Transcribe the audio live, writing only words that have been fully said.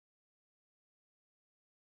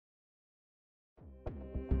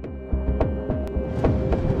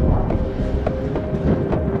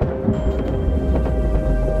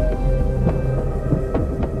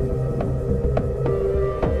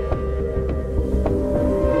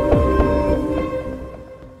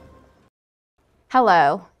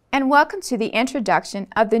Hello, and welcome to the introduction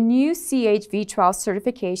of the new v12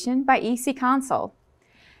 certification by EC Console.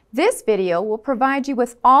 This video will provide you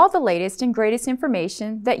with all the latest and greatest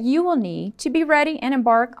information that you will need to be ready and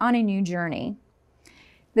embark on a new journey.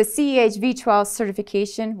 The v12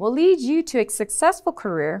 certification will lead you to a successful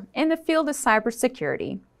career in the field of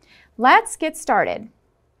cybersecurity. Let's get started.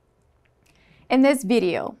 In this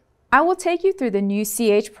video, I will take you through the new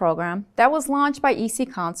CH program that was launched by EC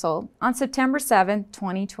Console on September 7,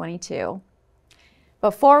 2022.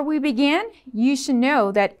 Before we begin, you should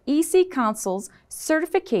know that EC Console's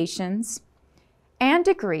certifications and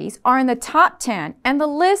degrees are in the top 10 and the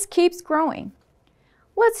list keeps growing.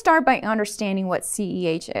 Let's start by understanding what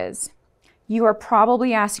CEH is. You are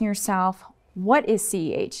probably asking yourself, what is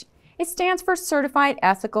CEH? It stands for Certified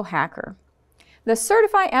Ethical Hacker. The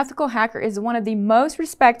Certified Ethical Hacker is one of the most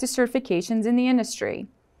respected certifications in the industry.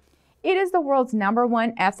 It is the world's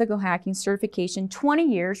 #1 ethical hacking certification 20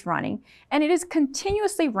 years running, and it is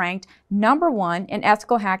continuously ranked #1 in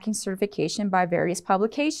ethical hacking certification by various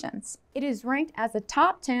publications. It is ranked as the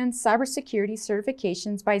top 10 cybersecurity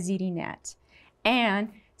certifications by ZDNet, and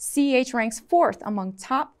CH ranks 4th among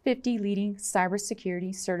top 50 leading cybersecurity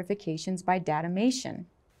certifications by Datamation.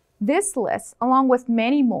 This list, along with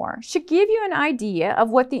many more, should give you an idea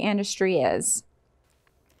of what the industry is.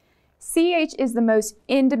 CH is the most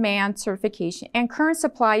in-demand certification, and current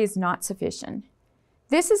supply is not sufficient.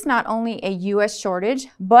 This is not only a U.S. shortage,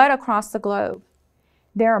 but across the globe.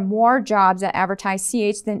 There are more jobs that advertise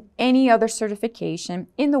CH than any other certification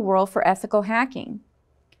in the world for ethical hacking.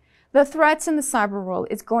 The threats in the cyber world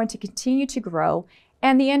is going to continue to grow,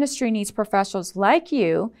 and the industry needs professionals like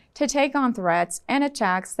you to take on threats and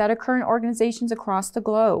attacks that occur in organizations across the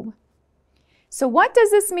globe. So what does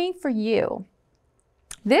this mean for you?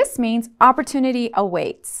 This means opportunity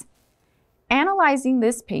awaits. Analyzing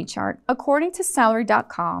this pay chart, according to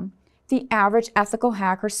salary.com, the average ethical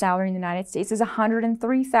hacker salary in the United States is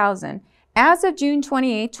 $103,000 as of June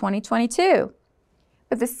 28, 2022.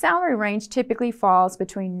 But the salary range typically falls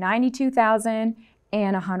between $92,000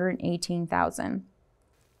 and $118,000.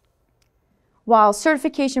 While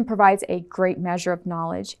certification provides a great measure of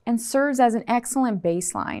knowledge and serves as an excellent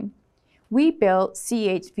baseline, we built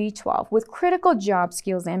v12 with critical job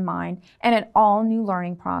skills in mind and an all-new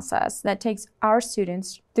learning process that takes our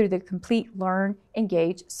students through the complete learn,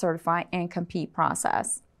 engage, certify, and compete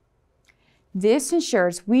process. This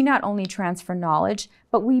ensures we not only transfer knowledge,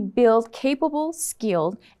 but we build capable,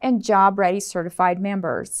 skilled, and job-ready certified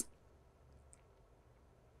members.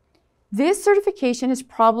 This certification is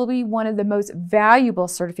probably one of the most valuable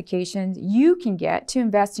certifications you can get to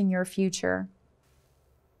invest in your future.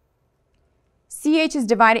 CH is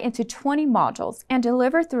divided into 20 modules and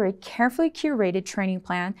delivered through a carefully curated training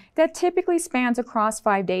plan that typically spans across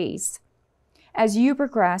 5 days. As you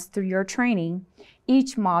progress through your training,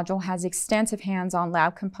 each module has extensive hands-on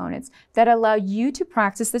lab components that allow you to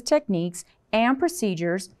practice the techniques and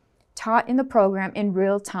procedures taught in the program in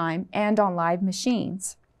real time and on live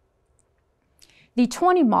machines. The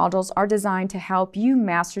 20 modules are designed to help you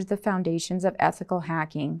master the foundations of ethical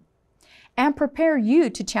hacking and prepare you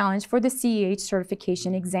to challenge for the CEH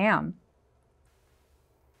certification exam.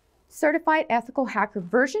 Certified Ethical Hacker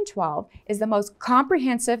version 12 is the most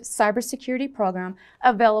comprehensive cybersecurity program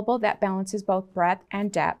available that balances both breadth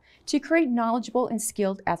and depth to create knowledgeable and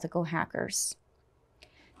skilled ethical hackers.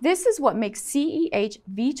 This is what makes CEH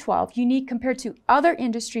v12 unique compared to other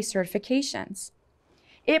industry certifications.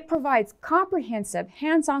 It provides comprehensive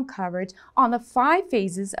hands-on coverage on the 5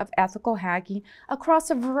 phases of ethical hacking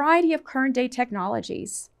across a variety of current-day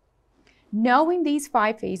technologies. Knowing these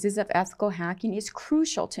 5 phases of ethical hacking is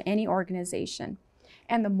crucial to any organization,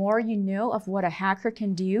 and the more you know of what a hacker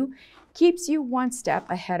can do, keeps you one step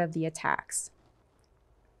ahead of the attacks.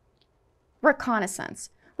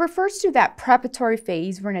 Reconnaissance refers to that preparatory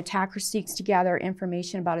phase where an attacker seeks to gather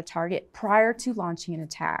information about a target prior to launching an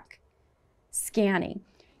attack. Scanning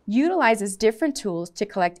utilizes different tools to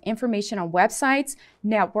collect information on websites,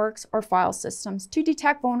 networks, or file systems to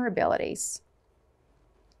detect vulnerabilities.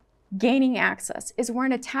 Gaining access is where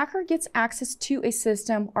an attacker gets access to a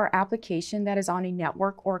system or application that is on a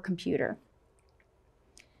network or computer.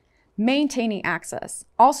 Maintaining access,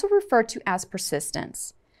 also referred to as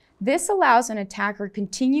persistence. This allows an attacker to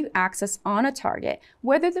continue access on a target,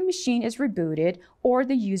 whether the machine is rebooted or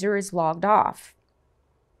the user is logged off.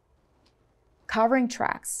 Covering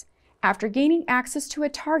tracks. After gaining access to a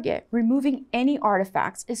target, removing any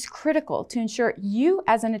artifacts is critical to ensure you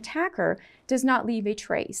as an attacker does not leave a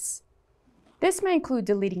trace. This may include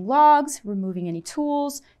deleting logs, removing any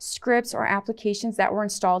tools, scripts, or applications that were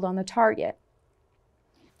installed on the target.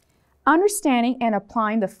 Understanding and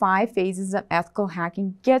applying the 5 phases of ethical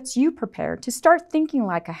hacking gets you prepared to start thinking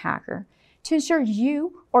like a hacker to ensure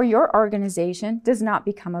you or your organization does not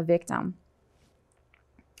become a victim.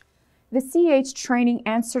 The CH training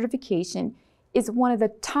and certification is one of the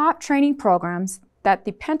top training programs that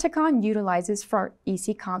the Pentagon utilizes for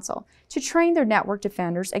EC Console to train their network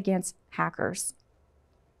defenders against hackers.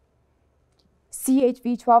 CH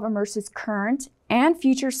v12 immerses current and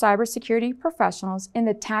future cybersecurity professionals in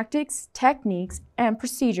the tactics, techniques, and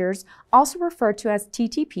procedures, also referred to as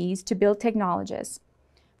TTPs, to build technologists,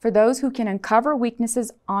 for those who can uncover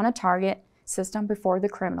weaknesses on a target system before the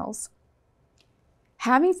criminals.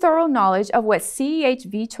 Having thorough knowledge of what CH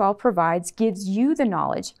v12 provides gives you the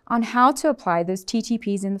knowledge on how to apply those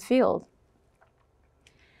TTPs in the field.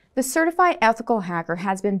 The certified ethical hacker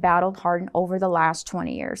has been battle hardened over the last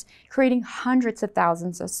 20 years, creating hundreds of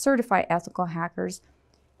thousands of certified ethical hackers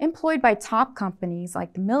employed by top companies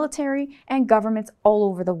like the military and governments all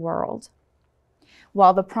over the world.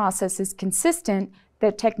 While the process is consistent,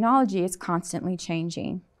 the technology is constantly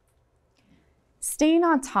changing. Staying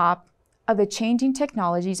on top of the changing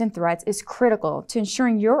technologies and threats is critical to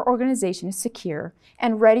ensuring your organization is secure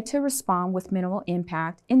and ready to respond with minimal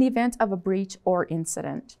impact in the event of a breach or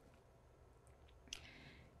incident.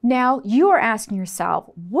 Now, you are asking yourself,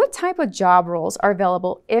 what type of job roles are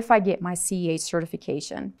available if I get my CH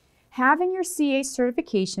certification? Having your CH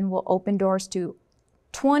certification will open doors to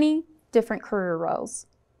 20 different career roles.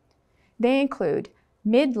 They include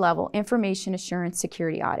mid-level information assurance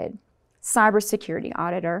security audit, cybersecurity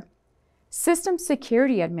auditor, system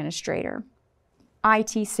security administrator,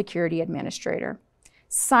 IT security administrator,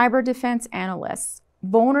 cyber defense analyst,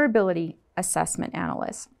 vulnerability assessment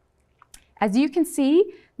analyst. As you can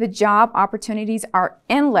see, the job opportunities are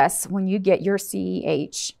endless when you get your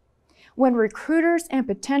CEH. When recruiters and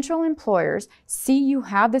potential employers see you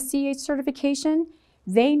have the CH certification,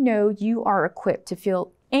 they know you are equipped to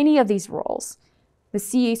fill any of these roles. The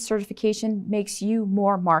CH certification makes you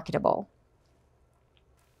more marketable.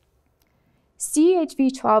 CH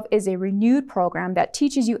v12 is a renewed program that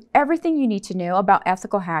teaches you everything you need to know about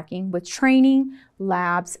ethical hacking with training,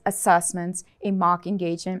 labs, assessments, a mock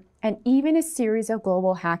engagement, and even a series of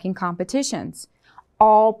global hacking competitions,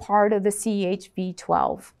 all part of the CH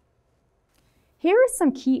v12. Here are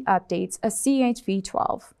some key updates of CH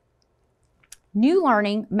v12. New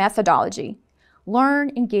learning methodology.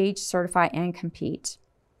 Learn, engage, certify, and compete.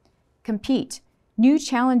 Compete. New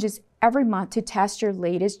challenges every month to test your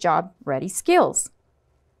latest job-ready skills.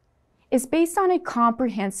 It's based on a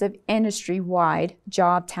comprehensive industry-wide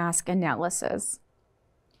job task analysis.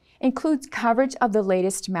 Includes coverage of the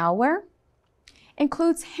latest malware.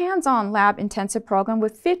 Includes hands-on lab-intensive program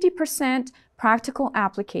with 50% practical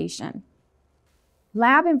application.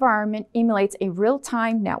 Lab environment emulates a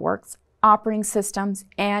real-time networks, operating systems,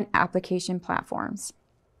 and application platforms.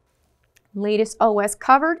 Latest OS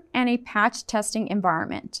covered and a patch testing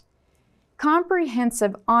environment.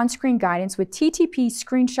 Comprehensive on-screen guidance with TTP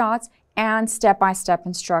screenshots and step-by-step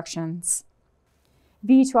instructions.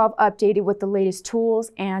 V12 updated with the latest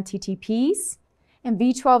tools and TTPs, and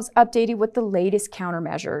V12 is updated with the latest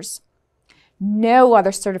countermeasures. No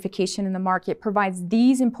other certification in the market provides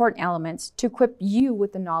these important elements to equip you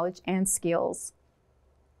with the knowledge and skills.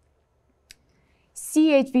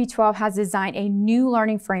 CH v12 has designed a new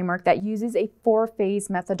learning framework that uses a 4-phase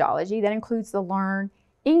methodology that includes the learn,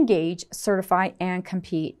 engage, certify, and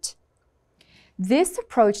compete. This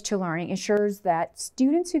approach to learning ensures that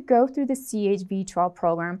students who go through the CH v12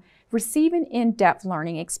 program receive an in-depth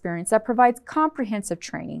learning experience that provides comprehensive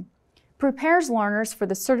training, prepares learners for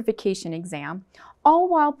the certification exam, all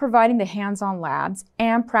while providing the hands-on labs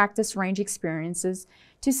and practice range experiences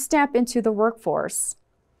to step into the workforce.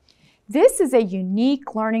 This is a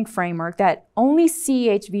unique learning framework that only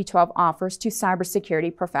CH v12 offers to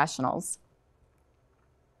cybersecurity professionals.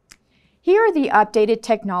 Here are the updated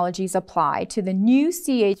technologies applied to the new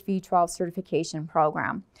CH v12 certification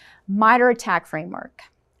program. MITRE ATT&CK framework,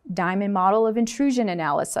 Diamond model of intrusion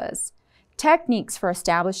analysis, techniques for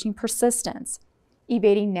establishing persistence,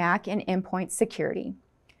 evading NAC and endpoint security,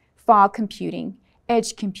 fog computing,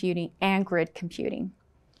 edge computing, and grid computing.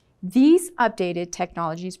 These updated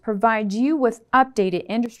technologies provide you with updated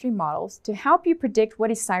industry models to help you predict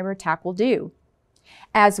what a cyber attack will do.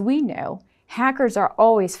 As we know, hackers are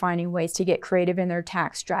always finding ways to get creative in their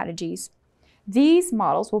attack strategies. These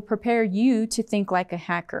models will prepare you to think like a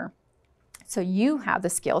hacker, so you have the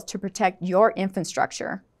skills to protect your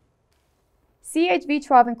infrastructure. CH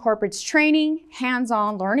v12 incorporates training,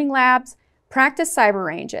 hands-on learning labs, practice cyber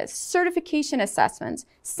ranges, certification assessments,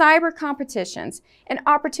 cyber competitions, an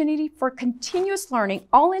opportunity for continuous learning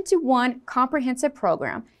all into one comprehensive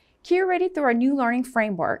program curated through our new learning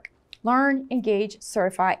framework. Learn, engage,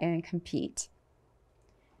 certify, and compete.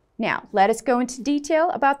 Now, let us go into detail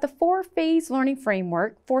about the 4-phase learning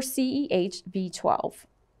framework for CEH V12.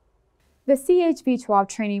 The CEH V12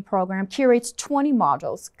 training program curates 20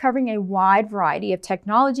 modules covering a wide variety of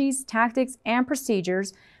technologies, tactics, and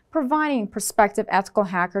procedures, providing prospective ethical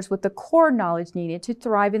hackers with the core knowledge needed to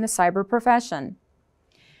thrive in the cyber profession.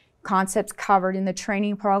 Concepts covered in the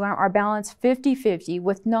training program are balanced 50-50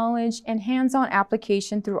 with knowledge and hands-on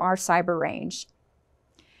application through our cyber range.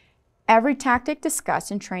 Every tactic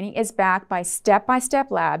discussed in training is backed by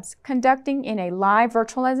step-by-step labs conducting in a live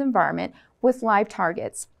virtualized environment with live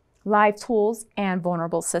targets, live tools, and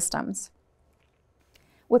vulnerable systems.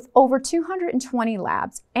 With over 220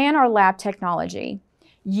 labs and our lab technology,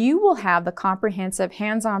 you will have the comprehensive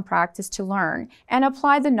hands-on practice to learn and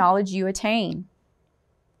apply the knowledge you attain.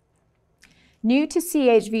 New to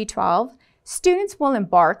CEH V12, students will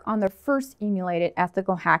embark on their first emulated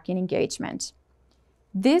ethical hacking engagement.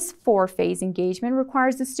 This 4-phase engagement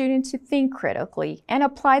requires the student to think critically and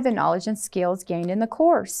apply the knowledge and skills gained in the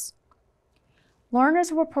course.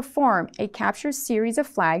 Learners will perform a capture series of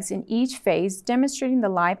flags in each phase, demonstrating the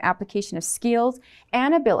live application of skills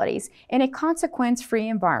and abilities in a consequence-free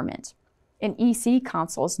environment in EC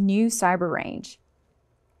Console's new cyber range.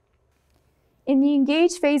 In the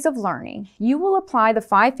engage phase of learning, you will apply the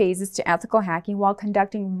 5 phases to ethical hacking while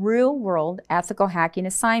conducting real-world ethical hacking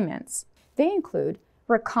assignments. They include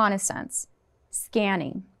reconnaissance,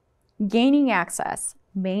 scanning, gaining access,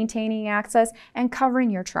 maintaining access, and covering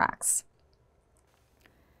your tracks.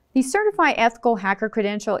 The Certified Ethical Hacker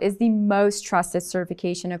Credential is the most trusted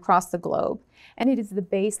certification across the globe, and it is the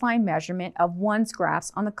baseline measurement of one's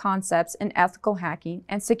grasp on the concepts in ethical hacking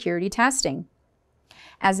and security testing.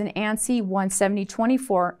 As an ANSI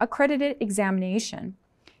 17024 accredited examination,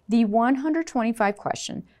 the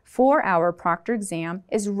 125-question, 4-hour proctored exam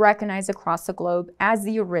is recognized across the globe as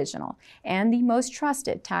the original and the most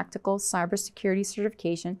trusted tactical cybersecurity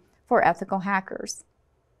certification for ethical hackers.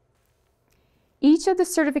 Each of the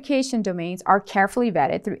certification domains are carefully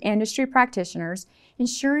vetted through industry practitioners,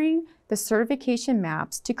 ensuring the certification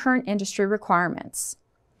maps to current industry requirements.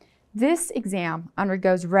 This exam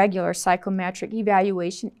undergoes regular psychometric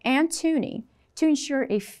evaluation and tuning to ensure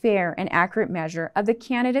a fair and accurate measure of the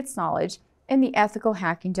candidate's knowledge in the ethical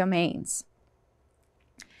hacking domains.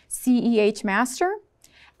 CEH Master.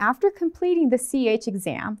 After completing the CEH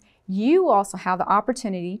exam, you also have the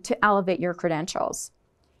opportunity to elevate your credentials.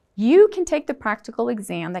 You can take the practical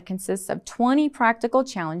exam that consists of 20 practical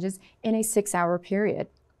challenges in a 6-hour period.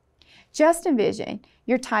 Just envision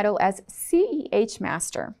your title as CEH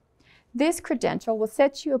Master. This credential will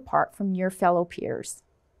set you apart from your fellow peers.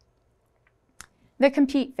 The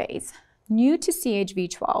compete phase. New to CEH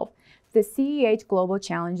V12, the CEH Global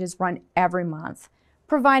Challenges run every month,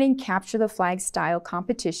 providing capture the flag style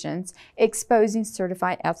competitions, exposing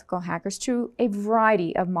certified ethical hackers to a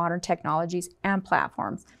variety of modern technologies and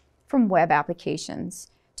platforms, from web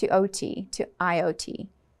applications to OT to IoT,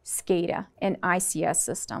 SCADA and ICS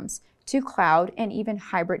systems, to cloud and even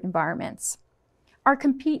hybrid environments. Our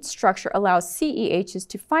compete structure allows CEHs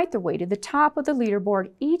to fight their way to the top of the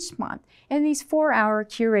leaderboard each month in these 4-hour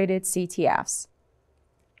curated CTFs.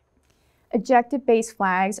 Objective-based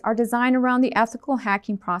flags are designed around the ethical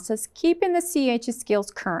hacking process, keeping the CEH skills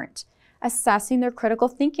current, assessing their critical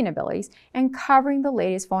thinking abilities, and covering the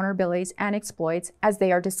latest vulnerabilities and exploits as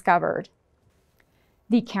they are discovered.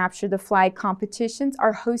 The Capture the Flag competitions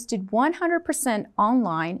are hosted 100%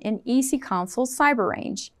 online in EC Console's cyber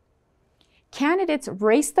range. Candidates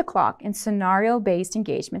race the clock in scenario-based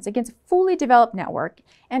engagements against fully developed network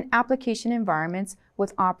and application environments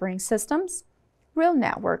with operating systems, real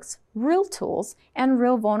networks, real tools, and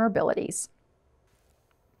real vulnerabilities.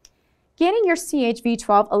 Getting your CEH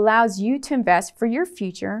V12 allows you to invest for your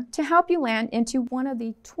future to help you land into one of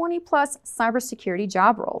the 20-plus cybersecurity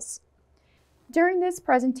job roles. During this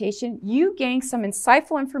presentation, you gain some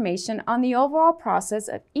insightful information on the overall process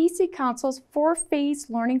of EC Console's 4-phase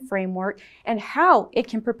learning framework and how it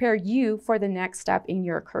can prepare you for the next step in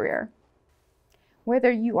your career.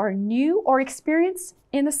 Whether you are new or experienced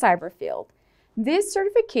in the cyber field, this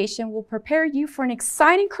certification will prepare you for an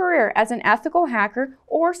exciting career as an ethical hacker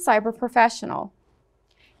or cyber professional.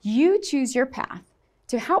 You choose your path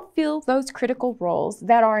to help fill those critical roles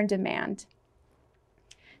that are in demand.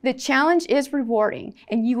 The challenge is rewarding,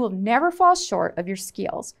 and you will never fall short of your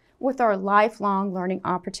skills with our lifelong learning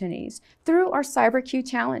opportunities through our CyberQ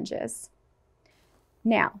challenges.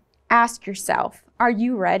 Now, Ask yourself, are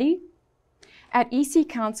you ready? At EC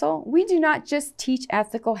Council, we do not just teach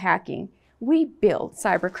ethical hacking, we build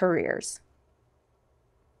cyber careers.